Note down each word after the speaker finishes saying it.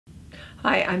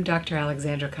Hi, I'm Dr.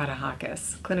 Alexandra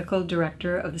Katahakis, Clinical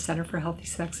Director of the Center for Healthy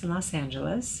Sex in Los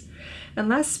Angeles. And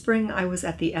last spring I was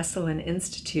at the Esalen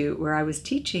Institute where I was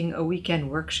teaching a weekend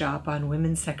workshop on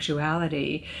women's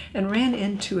sexuality and ran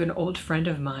into an old friend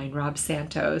of mine, Rob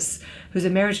Santos, who's a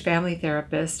marriage family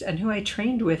therapist and who I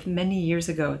trained with many years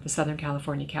ago at the Southern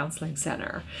California Counseling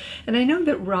Center. And I know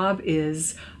that Rob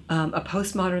is a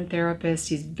postmodern therapist.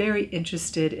 He's very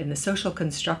interested in the social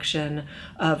construction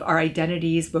of our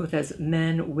identities, both as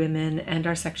men, women, and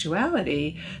our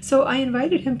sexuality. So I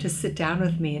invited him to sit down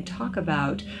with me and talk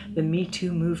about the Me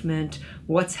Too movement,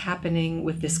 what's happening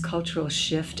with this cultural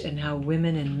shift and how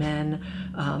women and men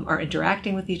are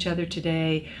interacting with each other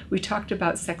today. We talked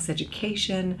about sex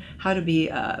education, how to be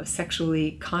a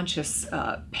sexually conscious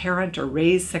parent or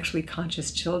raise sexually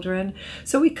conscious children.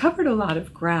 So we covered a lot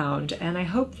of ground, and I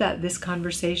hope that this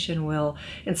conversation will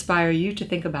inspire you to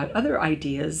think about other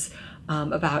ideas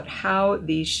about how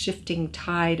the shifting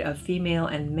tide of female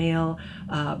and male,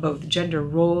 both gender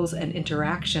roles and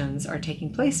interactions are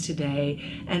taking place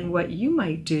today, and what you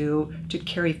might do to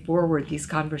carry forward these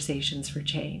conversations for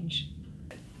change.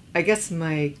 I guess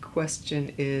my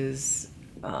question is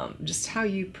just how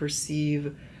you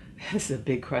perceive, this is a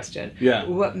big question,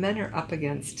 what men are up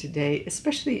against today,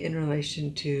 especially in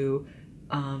relation to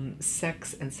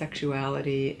sex and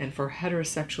sexuality, and for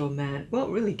heterosexual men, well,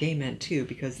 really gay men too,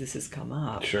 because this has come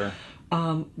up. Sure.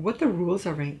 What the rules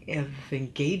of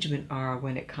engagement are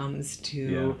when it comes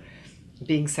to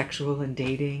being sexual and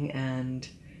dating and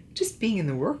just being in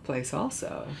the workplace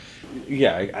also.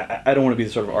 Yeah, I don't want to be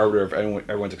the sort of arbiter of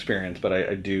everyone's experience, but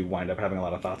I do wind up having a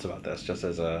lot of thoughts about this, just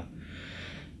as a,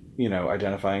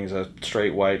 identifying as a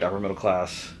straight, white, upper middle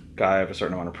class guy of a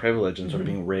certain amount of privilege and sort of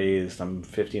being raised, I'm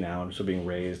 50 now, and so being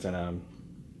raised in a,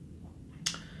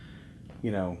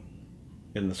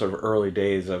 in the sort of early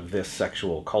days of this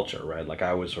sexual culture, right? Like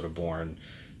I was sort of born,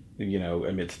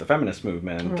 amidst the feminist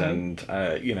movement, right. And,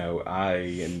 I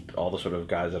and all the sort of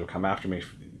guys that have come after me,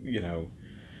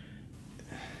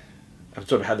 I've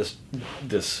sort of had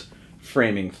this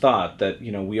framing thought that,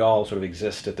 we all sort of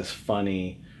exist at this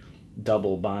funny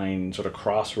double bind sort of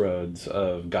crossroads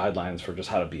of guidelines for just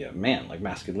how to be a man. Like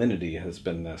masculinity has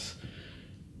been this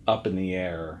up in the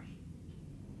air,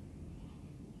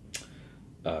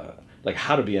 like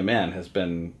how to be a man has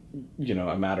been,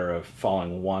 a matter of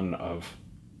following one of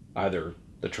either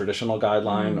the traditional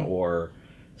guideline or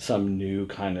some new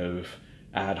kind of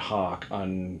ad hoc,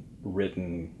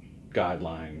 unwritten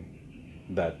guideline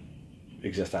that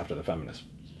exists after the feminist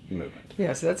movement.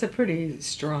 Yeah, so that's a pretty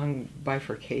strong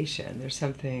bifurcation. There's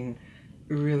something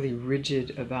really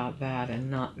rigid about that and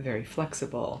not very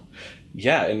flexible.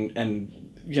 Yeah,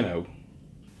 and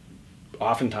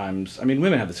oftentimes, I mean,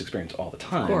 women have this experience all the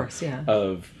time. Of course, yeah.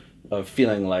 Of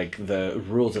feeling like the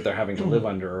rules that they're having to live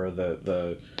under, or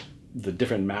the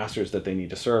different masters that they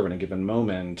need to serve in a given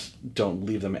moment don't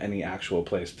leave them any actual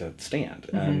place to stand.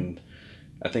 And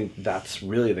I think that's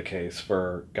really the case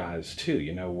for guys too,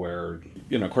 where,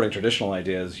 according to traditional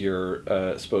ideas, you're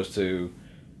supposed to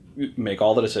make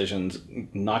all the decisions,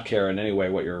 not care in any way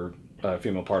what your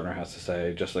female partner has to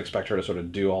say, just expect her to sort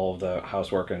of do all of the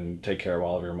housework and take care of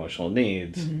all of your emotional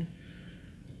needs.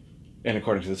 And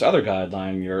according to this other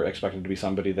guideline, you're expected to be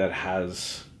somebody that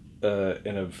has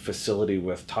in a facility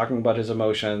with talking about his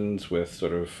emotions, with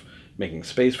sort of making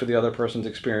space for the other person's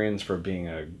experience, for being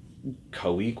a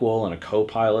co-equal and a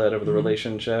co-pilot of the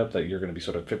relationship, that you're going to be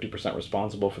sort of 50%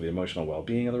 responsible for the emotional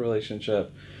well-being of the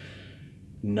relationship,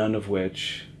 none of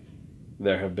which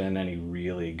there have been any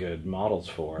really good models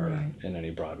for in any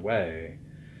broad way.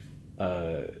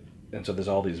 And so there's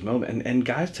all these moments. And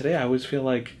guys today, I always feel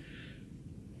like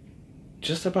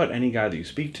just about any guy that you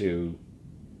speak to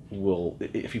will,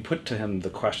 if you put to him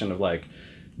the question of like,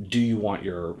 do you want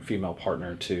your female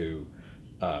partner to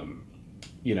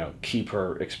keep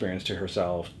her experience to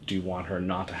herself? Do you want her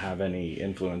not to have any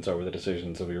influence over the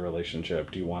decisions of your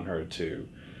relationship? Do you want her to,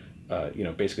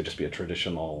 basically just be a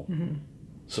traditional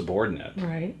subordinate?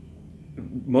 Right.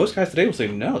 Most guys today will say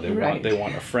no. They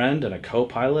want a friend and a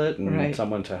co-pilot and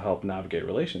someone to help navigate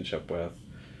relationship with.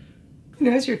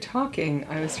 As you're talking,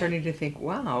 I was starting to think,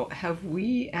 wow, have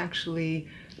we actually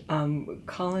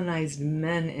colonized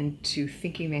men into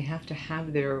thinking they have to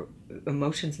have their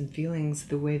emotions and feelings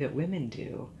the way that women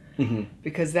do?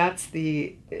 Because that's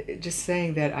just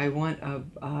saying that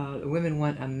women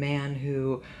want a man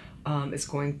who is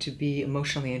going to be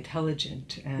emotionally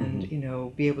intelligent and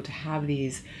be able to have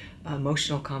these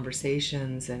emotional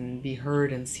conversations and be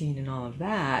heard and seen and all of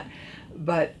that,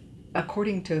 but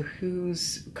according to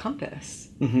whose compass?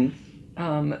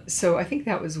 So I think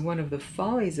that was one of the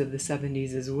follies of the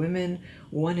 70s is women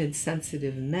wanted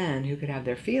sensitive men who could have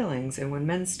their feelings. And when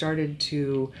men started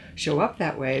to show up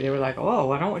that way, they were like,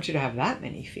 oh, I don't want you to have that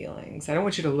many feelings. I don't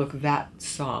want you to look that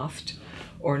soft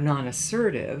or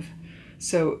non-assertive.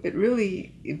 So it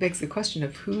begs the question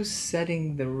of who's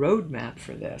setting the roadmap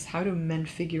for this? How do men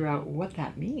figure out what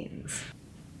that means?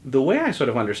 The way I sort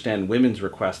of understand women's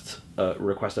request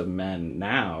of men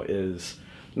now is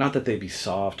not that they be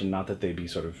soft and not that they be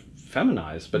sort of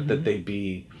feminized, but that they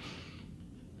be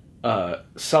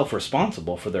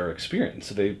self-responsible for their experience.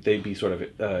 So they be sort of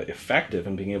effective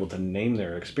in being able to name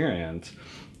their experience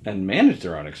and manage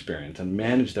their own experience and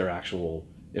manage their actual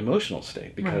emotional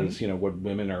state. Because, what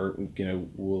women are,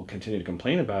 will continue to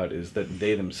complain about is that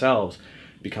they themselves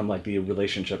become like the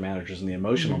relationship managers and the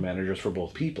emotional managers for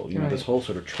both people. This whole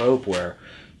sort of trope where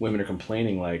women are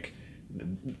complaining like,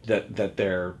 that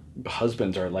their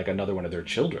husbands are like another one of their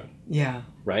children. Yeah.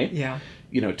 Right? Yeah.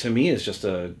 To me is just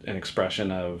an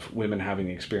expression of women having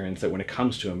the experience that when it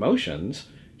comes to emotions,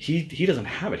 he doesn't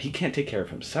have it. He can't take care of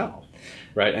himself.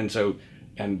 Right?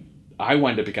 And I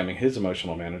wound up becoming his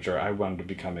emotional manager. I wound up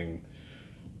becoming,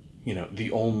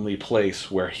 the only place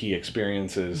where he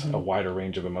experiences a wider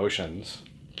range of emotions.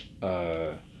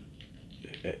 And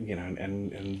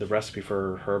the recipe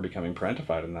for her becoming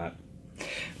parentified in that.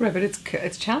 Right, but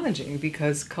it's challenging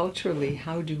because culturally,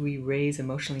 how do we raise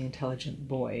emotionally intelligent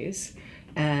boys?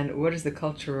 And what is the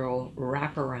cultural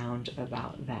wraparound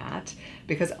about that?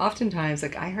 Because oftentimes,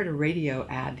 like I heard a radio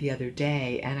ad the other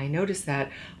day, and I noticed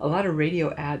that a lot of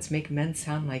radio ads make men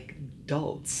sound like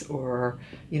dolts or,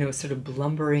 sort of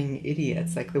blumbering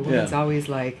idiots. Like the woman's always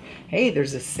like, hey,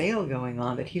 there's a sale going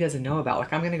on that he doesn't know about.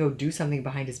 Like I'm going to go do something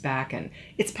behind his back. And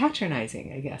it's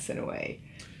patronizing, I guess, in a way.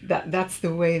 That's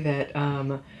the way that,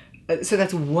 so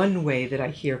that's one way that I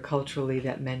hear culturally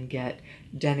that men get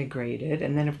denigrated.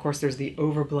 And then, of course, there's the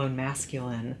overblown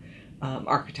masculine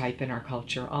archetype in our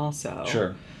culture also.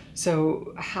 Sure.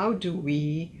 So how do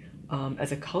we,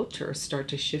 as a culture, start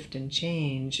to shift and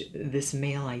change this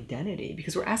male identity?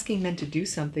 Because we're asking men to do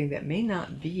something that may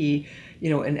not be,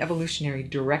 an evolutionary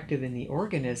directive in the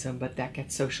organism, but that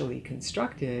gets socially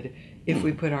constructed if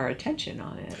we put our attention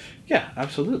on it. Yeah,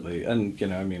 absolutely. And,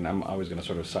 I'm always going to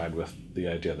sort of side with the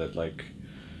idea that, like,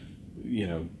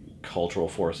 cultural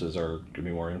forces are going to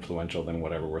be more influential than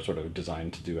whatever we're sort of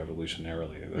designed to do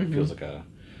evolutionarily. It feels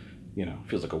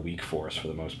like a weak force for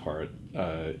the most part,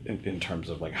 in terms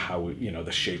of like how we,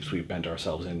 the shapes we've bent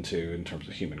ourselves into in terms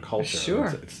of human culture.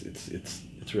 Sure.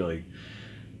 It's really,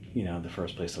 the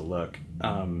first place to look.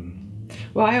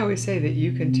 Well, I always say that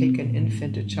you can take an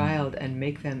infant, a child, and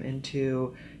make them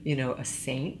into, a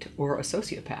saint or a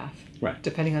sociopath, right,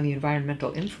 depending on the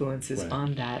environmental influences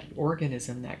on that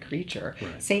organism, that creature.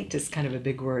 Right. Saint is kind of a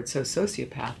big word, so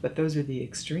sociopath, but those are the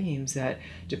extremes that,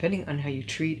 depending on how you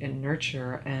treat and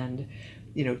nurture and,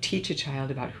 teach a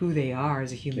child about who they are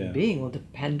as a human being will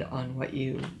depend on what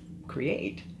you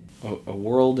create. A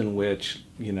world in which,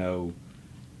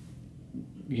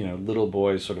 little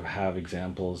boys sort of have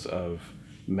examples of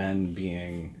men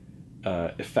being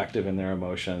effective in their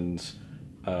emotions,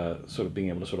 sort of being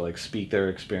able to sort of like speak their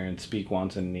experience, speak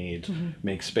wants and needs,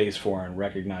 make space for and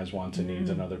recognize wants and needs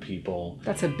in other people.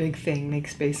 That's a big thing, make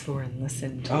space for and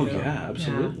listen to. Oh yeah,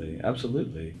 absolutely,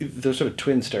 absolutely. Those sort of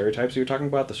twin stereotypes you're talking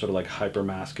about, the sort of like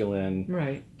hyper-masculine,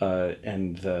 right,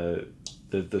 and the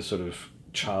sort of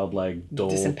childlike,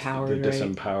 dolt,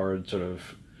 disempowered sort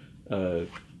of,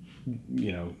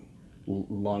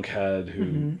 lunkhead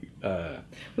who well,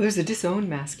 there's a disowned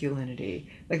masculinity,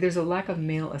 like there's a lack of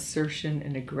male assertion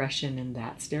and aggression in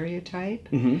that stereotype,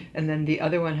 and then the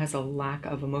other one has a lack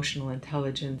of emotional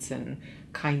intelligence and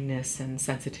kindness and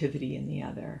sensitivity in the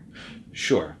other.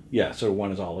 Sure, yeah, so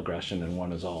one is all aggression and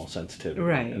one is all sensitivity,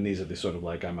 right, and these are the sort of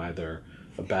like I'm either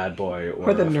a bad boy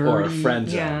or the nerdy, or a friend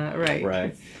zone. Yeah,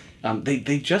 right.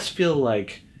 They just feel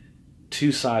like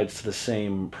two sides to the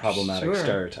same problematic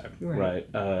stereotype,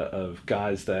 right? Of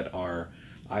guys that are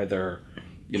either,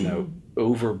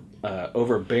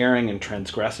 overbearing and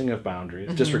transgressing of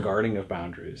boundaries, disregarding of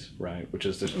boundaries, right? Which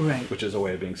is a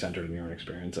way of being centered in your own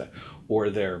experience, or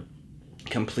they're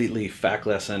completely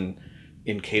feckless and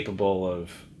incapable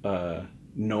of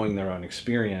knowing their own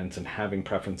experience and having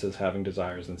preferences, having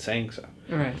desires, and saying so.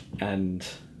 Right. And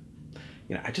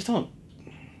I just don't.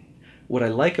 What I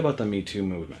like about the Me Too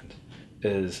movement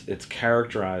is it's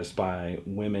characterized by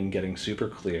women getting super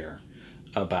clear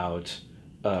about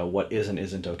what is and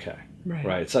isn't okay.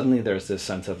 Right. Suddenly there's this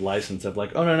sense of license of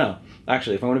like, oh no,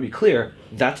 actually, if I want to be clear,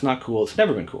 that's not cool. It's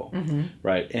never been cool.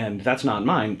 Right. And that's not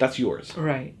mine. That's yours.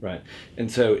 Right. Right.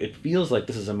 And so it feels like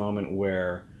this is a moment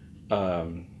where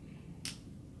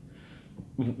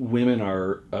women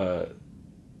are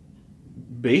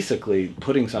basically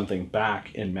putting something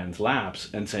back in men's laps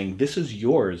and saying, this is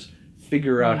yours,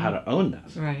 figure out how to own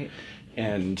this. Right.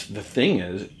 And the thing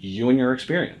is, you and your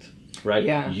experience, right?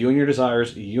 Yeah. You and your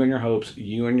desires, you and your hopes,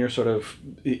 you and your sort of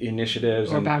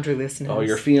initiatives. Or and boundarylessness. all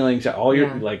your feelings, all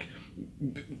your, like,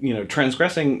 you know,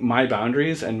 transgressing my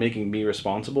boundaries and making me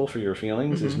responsible for your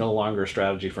feelings is no longer a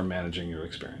strategy for managing your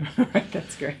experience. Right,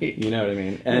 that's great. You know what I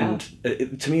mean?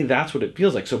 And to me, that's what it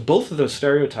feels like. So both of those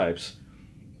stereotypes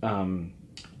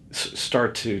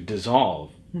start to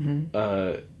dissolve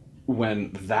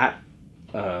when that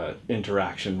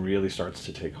interaction really starts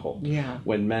to take hold. Yeah.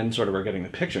 When men sort of are getting the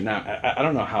picture. Now, I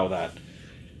don't know how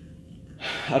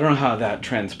that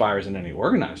transpires in any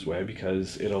organized way,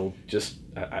 because it'll just,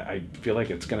 I feel like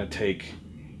it's going to take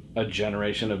a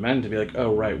generation of men to be like,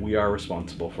 oh, right, we are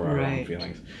responsible for our own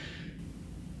feelings.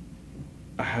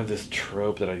 I have this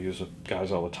trope that I use with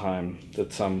guys all the time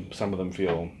that some of them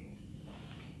feel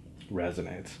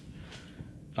resonates.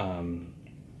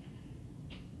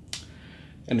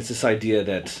 And it's this idea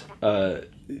that,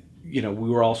 you know, we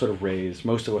were all sort of raised,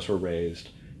 most of us were raised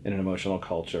in an emotional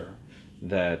culture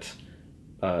that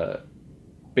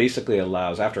basically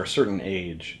allows, after a certain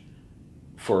age,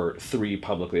 for 3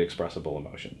 publicly expressible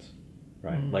emotions,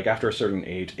 right? Like after a certain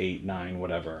age, 8, 9,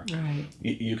 whatever,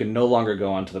 you can no longer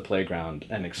go onto the playground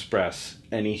and express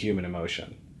any human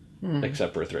emotion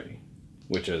except for 3,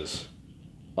 which is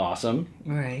awesome,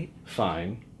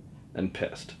 fine, and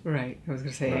pissed. Right. I was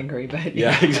going to say angry, but...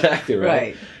 Yeah, exactly,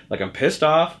 right? Like, I'm pissed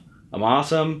off, I'm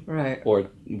awesome,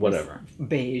 or whatever.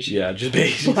 Beige. Yeah, just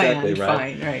beige, exactly,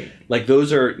 right? Fine, right. Like,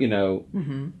 those are, you know...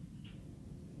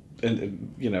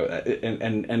 And you know,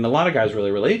 and a lot of guys really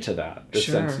relate to that. The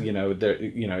sense, you know,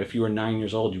 if you were 9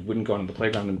 years old, you wouldn't go onto the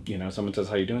playground and, you know, someone says,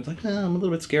 "How you doing?" It's like, oh, I'm a little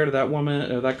bit scared of that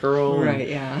woman or that girl. Right. And,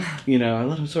 yeah. You know, I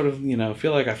let him sort of, you know,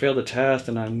 feel like I failed a test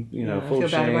and I'm, you know, full of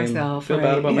shame. Feel bad about myself. Feel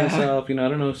bad about myself. You know, I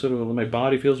don't know. Sort of, my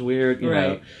body feels weird. You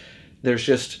know, there's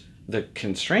just the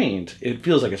constraint. It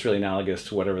feels like it's really analogous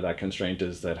to whatever that constraint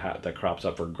is that crops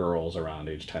up for girls around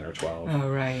age 10 or 12. Oh,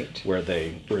 right. Where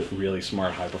they really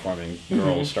smart, high performing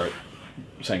girls start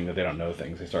saying that they don't know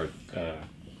things. They start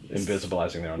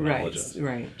invisibilizing their own knowledge.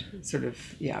 Right. Sort of,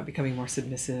 becoming more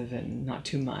submissive and not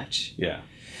too much. Yeah.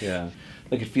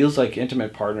 Like, it feels like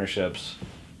intimate partnerships,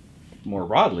 more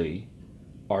broadly,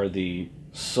 are the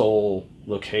sole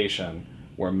location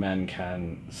where men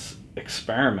can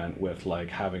experiment with, like,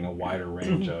 having a wider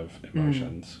range of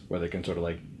emotions, where they can sort of,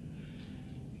 like,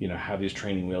 you know, have these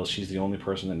training wheels. She's the only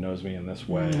person that knows me in this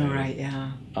way. Right,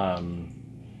 yeah.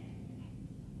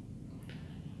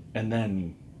 And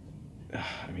then,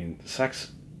 I mean,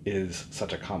 sex is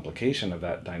such a complication of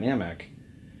that dynamic,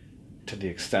 to the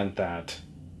extent that,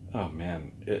 oh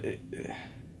man,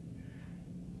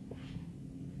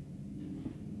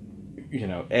 you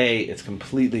know, it's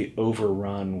completely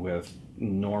overrun with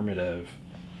normative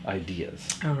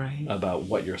ideas about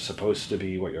what you're supposed to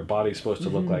be, what your body's supposed to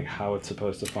look like, how it's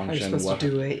supposed to function, how you're supposed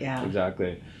to do it.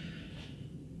 Exactly.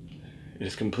 It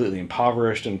is completely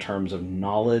impoverished in terms of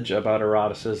knowledge about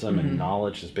eroticism, and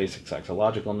knowledge is basic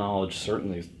sexological knowledge,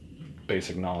 certainly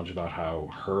basic knowledge about how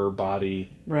her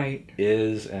body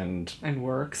is and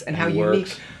works, and how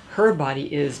unique her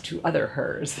body is to other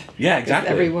hers. Yeah, exactly.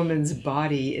 Every woman's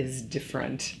body is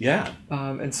different. Yeah.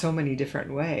 In so many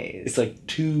different ways. It's like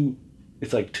two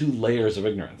layers of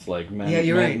ignorance. Like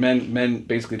men, men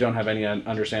basically don't have any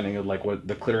understanding of, like, what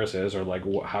the clitoris is, or like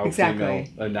how female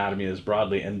anatomy is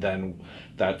broadly, and then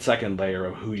that second layer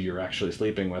of who you're actually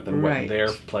sleeping with and what their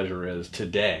pleasure is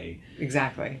today.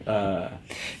 Exactly. I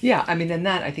mean, and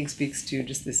that, I think, speaks to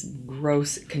just this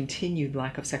gross continued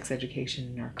lack of sex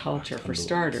education in our culture, for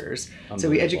starters. So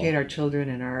we educate our children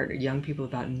and our young people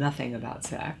about nothing about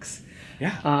sex.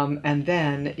 Yeah. And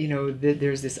then, you know,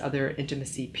 there's this other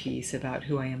intimacy piece about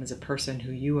who I am as a person,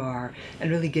 who you are, and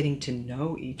really getting to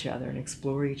know each other and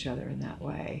explore each other in that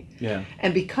way. Yeah.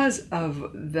 And because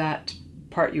of that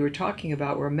part you were talking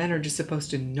about, where men are just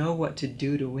supposed to know what to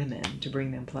do to women to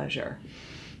bring them pleasure.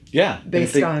 Yeah.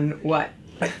 Based on what?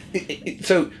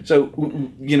 So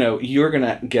you know, you're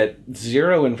gonna get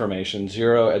zero information,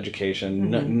 zero education,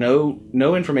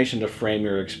 no information to frame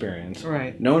your experience,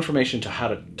 no information to how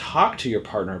to talk to your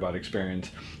partner about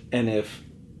experience, and if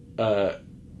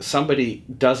somebody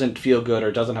doesn't feel good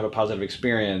or doesn't have a positive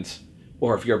experience,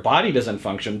 or if your body doesn't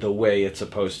function the way it's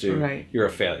supposed to, you're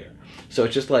a failure. So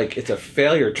it's just like, it's a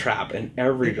failure trap in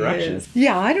every direction.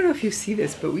 Yeah, I don't know if you see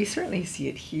this, but we certainly see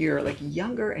it here. Like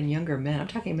younger and younger men, I'm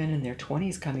talking men in their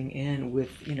 20s coming in with,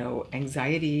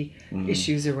 anxiety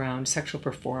issues around sexual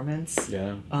performance.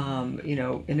 Yeah.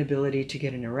 Inability to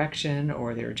get an erection,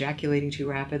 or they're ejaculating too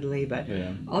rapidly. But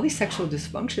all these sexual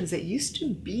dysfunctions that used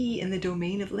to be in the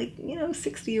domain of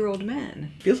 60-year-old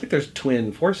men. Feels like there's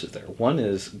twin forces there. One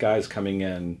is guys coming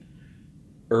in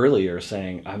earlier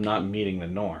saying, I'm not meeting the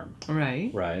norm.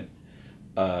 Right. Right.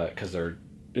 Because they're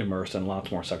immersed in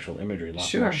lots more sexual imagery, lots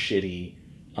Sure. more shitty,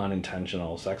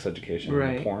 unintentional sex education in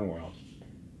Right. the porn world.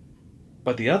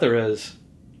 But the other is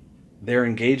they're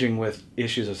engaging with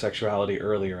issues of sexuality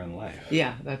earlier in life.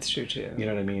 Yeah, that's true too. You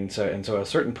know what I mean? So a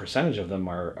certain percentage of them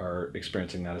are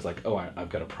experiencing that as like, oh, I've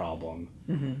got a problem.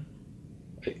 Mm-hmm.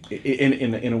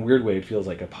 In a weird way, it feels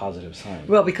like a positive sign.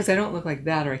 Well, because I don't look like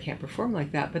that or I can't perform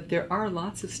like that, but there are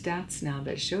lots of stats now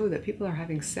that show that people are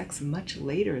having sex much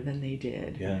later than they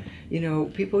did. Yeah.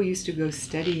 People used to go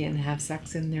steady and have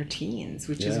sex in their teens,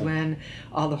 which is when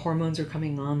all the hormones are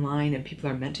coming online and people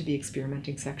are meant to be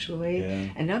experimenting sexually. Yeah.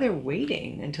 And now they're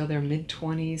waiting until their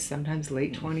mid-20s, sometimes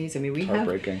late 20s. I mean, we have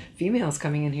females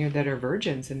coming in here that are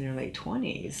virgins in their late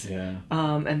 20s. Yeah.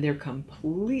 And they're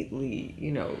completely,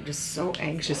 just so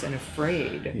anxious and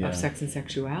afraid of sex and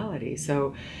sexuality.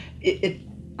 So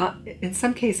in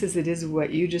some cases it is what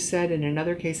you just said, and in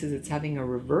other cases it's having a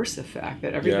reverse effect,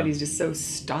 that everybody's just so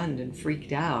stunned and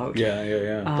freaked out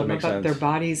That makes about sense. their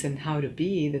bodies and how to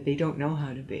be, that they don't know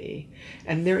how to be.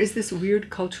 And there is this weird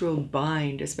cultural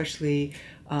bind, especially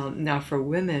now for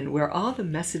women, where all the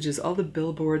messages, all the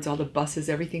billboards, all the buses,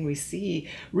 everything we see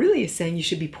really is saying you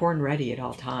should be porn ready at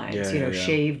all times.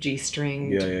 Shaved,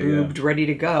 G-stringed, boobed, ready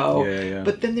to go.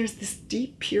 But then there's this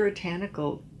deep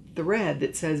puritanical thread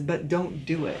that says, but don't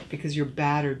do it because you're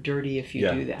bad or dirty if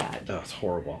you do that. That's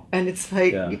horrible. And it's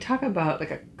like, you talk about like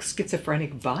a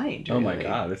schizophrenic bind. Really. Oh my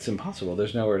God, it's impossible.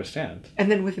 There's nowhere to stand. And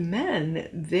then with men,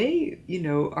 they,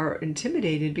 are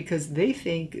intimidated because they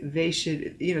think they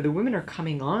should, the women are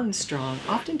coming on strong,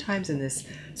 oftentimes in this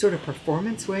sort of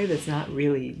performance way that's not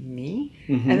really me.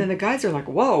 Mm-hmm. And then the guys are like,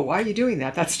 whoa, why are you doing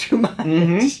that? That's too much.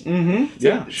 Mm-hmm.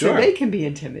 Mm-hmm. So they can be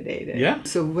intimidated. Yeah.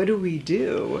 So what do we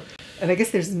do? And I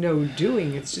guess there's no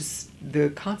doing, it's just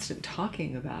the constant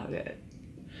talking about it.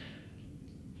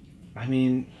 I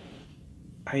mean,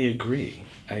 I agree.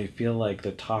 I feel like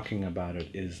the talking about it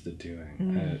is the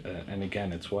doing. And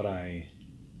again, it's what I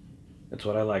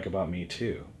like about Me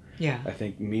Too. Yeah. I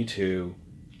think Me Too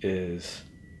is,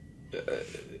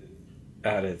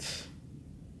 at its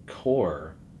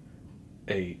core,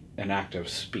 an act of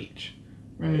speech.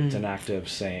 Right? It's an act of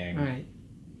saying,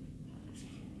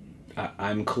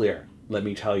 I'm clear. Let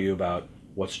me tell you about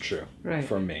what's true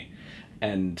for me.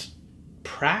 And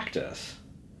practice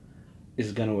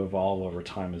is going to evolve over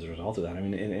time as a result of that. I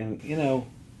mean, and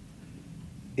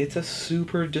it's a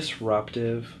super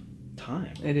disruptive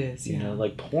time. It is,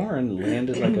 like porn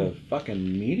landed like a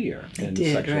fucking meteor in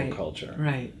sexual culture.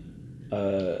 Right.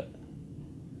 I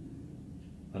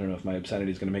don't know if my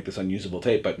obscenity is going to make this unusable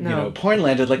tape, but, porn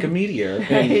landed like a meteor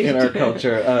in our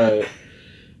culture.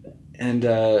 And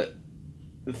the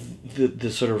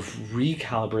sort of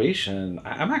recalibration,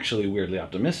 I'm actually weirdly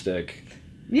optimistic.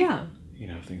 Yeah.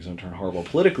 Things don't turn horrible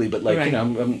politically, but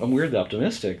I'm weirdly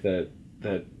optimistic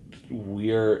that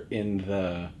we're in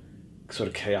the sort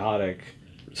of chaotic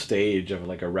stage of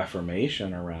like a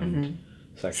reformation around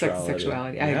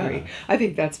sexuality. I agree. I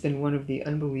think that's been one of the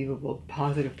unbelievable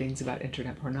positive things about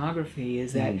internet pornography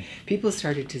is that people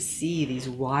started to see these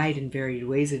wide and varied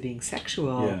ways of being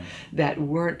sexual that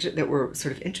were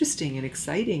sort of interesting and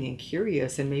exciting and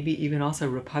curious and maybe even also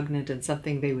repugnant and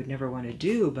something they would never want to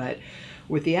do. But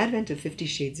with the advent of 50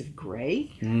 Shades of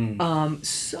Grey,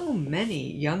 so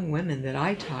many young women that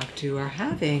I talk to are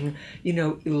having,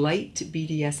 light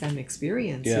BDSM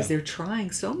experiences. Yeah. They're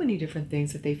trying so many different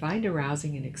things that they find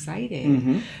arousing and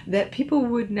exciting that people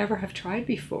would never have tried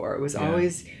before. It was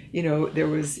always, there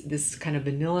was this kind of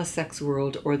vanilla sex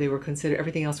world, or they were considered,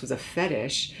 everything else was a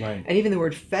fetish. Right. And even the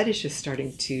word fetish is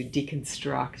starting to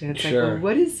deconstruct. And it's like, well,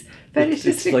 what is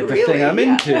fetishistic? It's like the really? thing I'm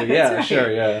into. Yeah, right.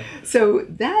 Sure, yeah. So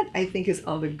that, I think, is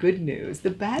all the good news.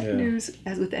 The bad news,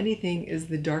 as with anything, is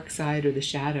the dark side or the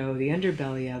shadow, the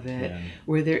underbelly of it,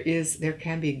 where there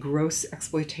can be gross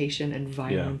exploitation and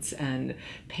violence and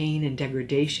pain and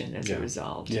degradation as a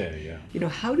result.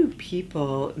 How do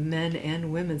people, men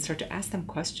and women, start to ask them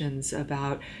questions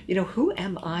about, who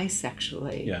am I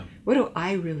sexually? What do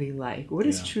I really like? What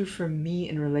is true for me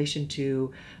in relation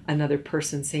to another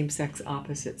person, same sex,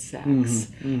 opposite sex.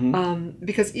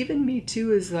 Because even Me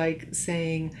Too is like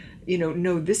saying,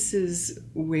 no, this is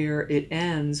where it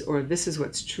ends, or this is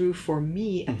what's true for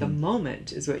me at the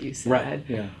moment, is what you said. Right.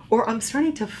 Yeah. Or I'm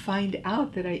starting to find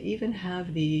out that I even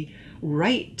have the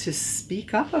right to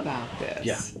speak up about this.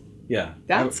 Yeah. Yeah.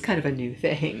 That's kind of a new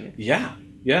thing. Yeah.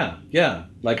 Yeah. Yeah.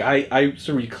 Like I sort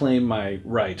of reclaim my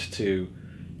right to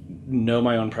know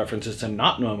my own preferences, to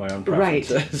not know my own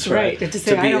preferences. Right. And to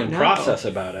say, to be I don't in know. process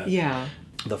about it. Yeah.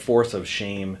 The force of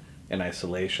shame and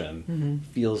isolation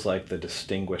feels like the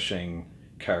distinguishing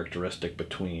characteristic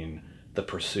between the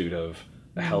pursuit of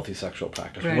a healthy sexual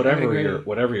practice, Right,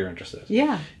 whatever your interest is.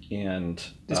 Yeah. And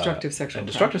Destructive sexual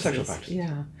practices.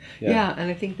 Yeah. And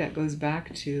I think that goes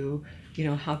back to,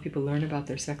 how people learn about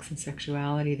their sex and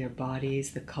sexuality, their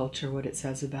bodies, the culture, what it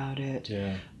says about it.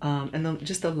 Yeah. And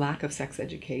just the lack of sex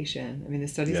education. I mean, the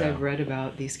studies I've read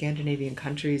about the Scandinavian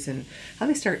countries and how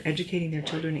they start educating their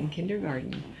children in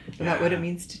kindergarten about what it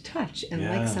means to touch and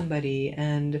like somebody,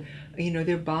 and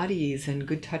their bodies, and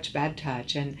good touch, bad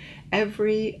touch. And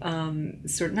every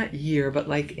not year, but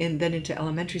then into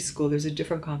elementary school, there's a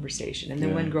different conversation. And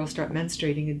then when girls start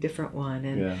menstruating, a different one.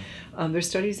 And there's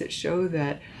studies that show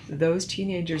that those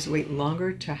teenagers wait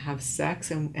longer to have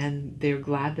sex, and they're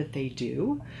glad that they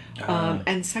do.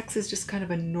 And sex is just kind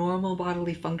of a normal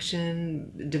bodily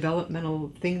function,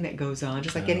 developmental thing that goes on,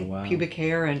 just like getting pubic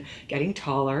hair and getting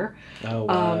taller.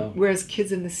 Whereas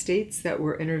kids in the States that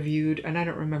were interviewed, and I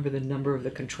don't remember the number of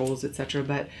the controls, etc.,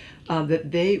 but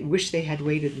that they wish they had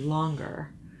waited longer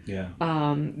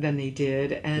than they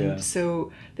did. And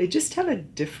so they just have a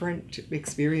different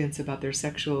experience about their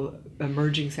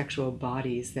emerging sexual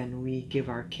bodies than we give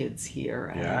our kids here.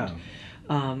 And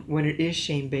when it is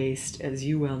shame-based, as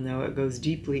you well know, it goes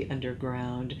deeply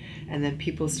underground, and then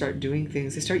people start doing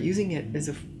things. They start using it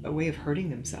as a way of hurting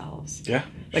themselves. Yeah,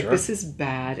 like, this is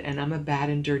bad, and I'm a bad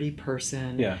and dirty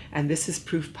person. Yeah. And this is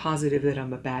proof positive that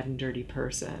I'm a bad and dirty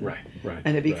person. Right.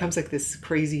 And it becomes like this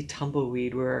crazy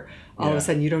tumbleweed where all of a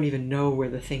sudden you don't even know where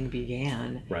the thing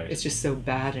began. Right. It's just so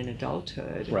bad in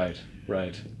adulthood.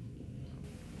 Right.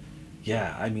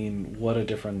 Yeah, I mean, what a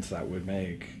difference that would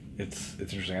make. It's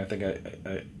interesting. I think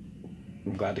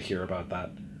I'm glad to hear about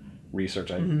that research.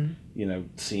 I've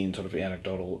seen sort of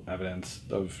anecdotal evidence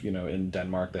of, in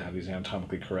Denmark they have these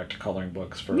anatomically correct coloring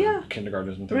books for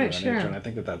kindergartners and things of that nature, and I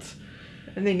think that's.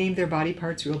 And they name their body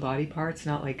parts real body parts,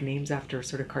 not like names after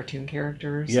sort of cartoon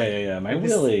characters. Yeah. My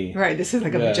willy. Right, this is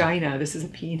like a vagina, this is a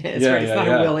penis, right? It's not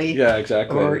a willy. Yeah,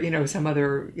 exactly. Or, some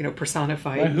other,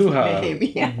 personified my hoo-ha. name.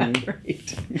 Yeah, right.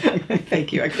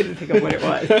 Thank you, I couldn't think of what it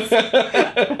was.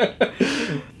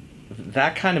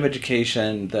 That kind of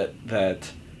education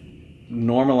that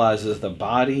normalizes the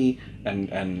body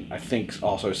and I think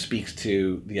also speaks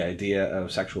to the idea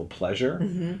of sexual pleasure,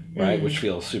 right? Which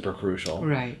feels super crucial.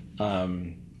 Right. I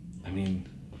mean,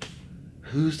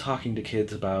 who's talking to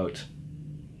kids about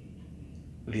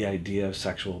the idea of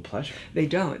sexual pleasure? They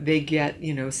don't. They get,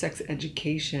 sex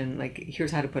education, like,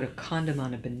 here's how to put a condom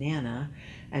on a banana,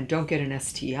 and don't get an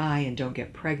STI, and don't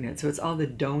get pregnant. So it's all the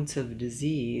don'ts of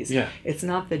disease. Yeah. It's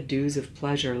not the do's of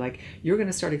pleasure. Like, you're going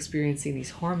to start experiencing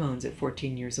these hormones at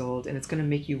 14 years old, and it's going to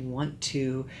make you want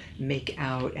to make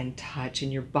out and touch,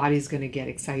 and your body's going to get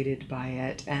excited by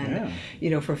it. And,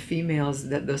 for females,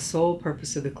 that the sole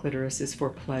purpose of the clitoris is for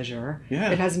pleasure.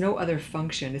 Yeah. It has no other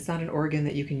function. It's not an organ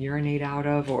that you can urinate out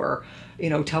of or,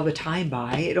 tell the time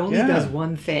by. It only does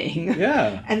one thing.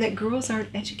 Yeah. And that girls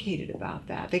aren't educated about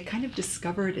that. They kind of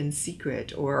discover it in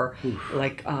secret, or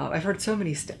I've heard so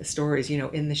many stories,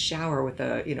 in the shower with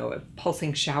a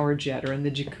pulsing shower jet, or in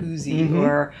the jacuzzi,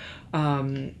 or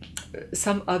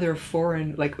some other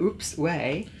foreign,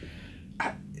 way.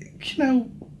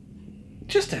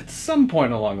 Just at some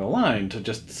point along the line to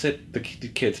just sit the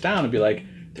kids down and be like,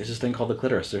 there's this thing called the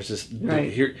clitoris. There's this,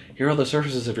 here are the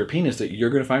surfaces of your penis that you're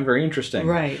going to find very interesting.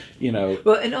 Right.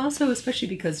 Well, and also, especially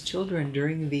because children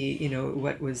during the,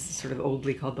 what was sort of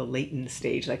oldly called the latent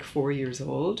stage, like 4 years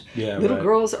old, little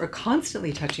girls are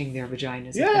constantly touching their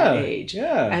vaginas at that age.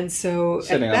 Yeah. And so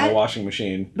sitting on the washing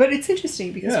machine. But it's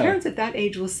interesting because parents at that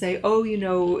age will say,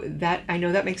 oh, that I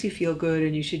know that makes you feel good,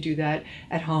 and you should do that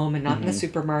at home and not in the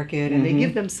supermarket. And they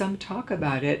give them some talk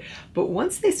about it. But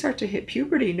once they start to hit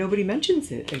puberty, nobody mentions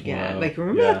it again. Wow. Like,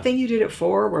 remember that thing you did at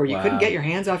 4 where you couldn't get your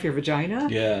hands off your vagina?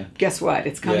 Yeah. Guess what?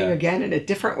 It's coming again in a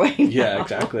different way now. Yeah,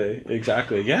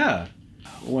 exactly. Yeah.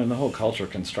 When the whole culture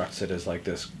constructs it as like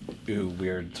this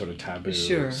weird sort of taboo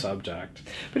subject.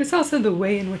 But it's also the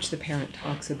way in which the parent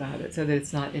talks about it, so that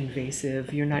it's not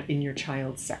invasive. You're not in your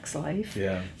child's sex life,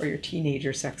 or your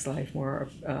teenager sex life more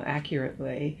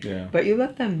accurately. But you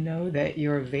let them know that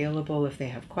you're available if they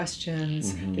have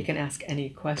questions. They can ask any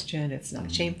question. It's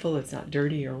not shameful. It's not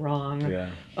dirty or wrong.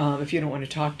 If you don't want to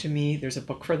talk to me, there's a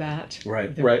book for that.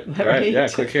 Right. Yeah,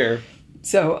 click here.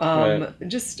 So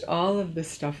just all of the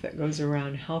stuff that goes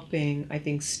around helping, I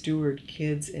think, steward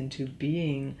kids into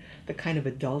being the kind of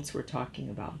adults we're talking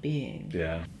about being.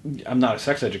 Yeah. I'm not a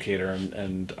sex educator,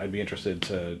 and I'd be interested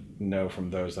to know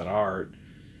from those that are,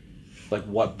 like,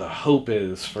 what the hope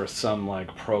is for some,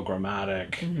 like,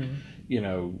 programmatic, you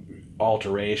know,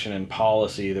 alteration in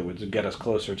policy that would get us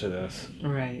closer to this.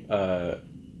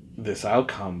 This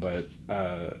outcome. But,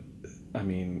 I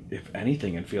mean, if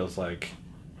anything, it feels like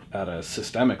at a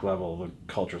systemic level, the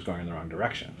culture is going in the wrong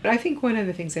direction. But I think one of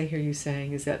the things I hear you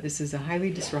saying is that this is a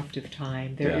highly disruptive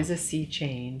time. There is a sea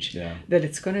change that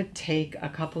it's going to take a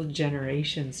couple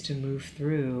generations to move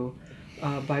through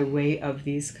by way of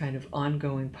these kind of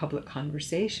ongoing public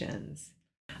conversations.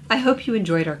 I hope you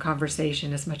enjoyed our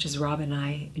conversation as much as Rob and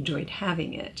I enjoyed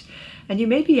having it. And you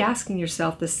may be asking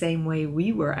yourself the same way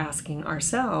we were asking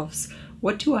ourselves,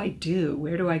 what do I do?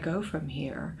 Where do I go from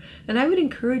here? And I would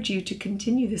encourage you to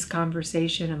continue this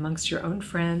conversation amongst your own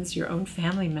friends, your own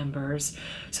family members,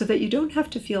 so that you don't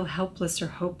have to feel helpless or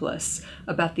hopeless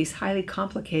about these highly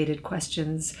complicated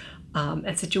questions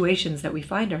and situations that we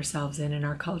find ourselves in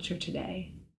our culture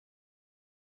today.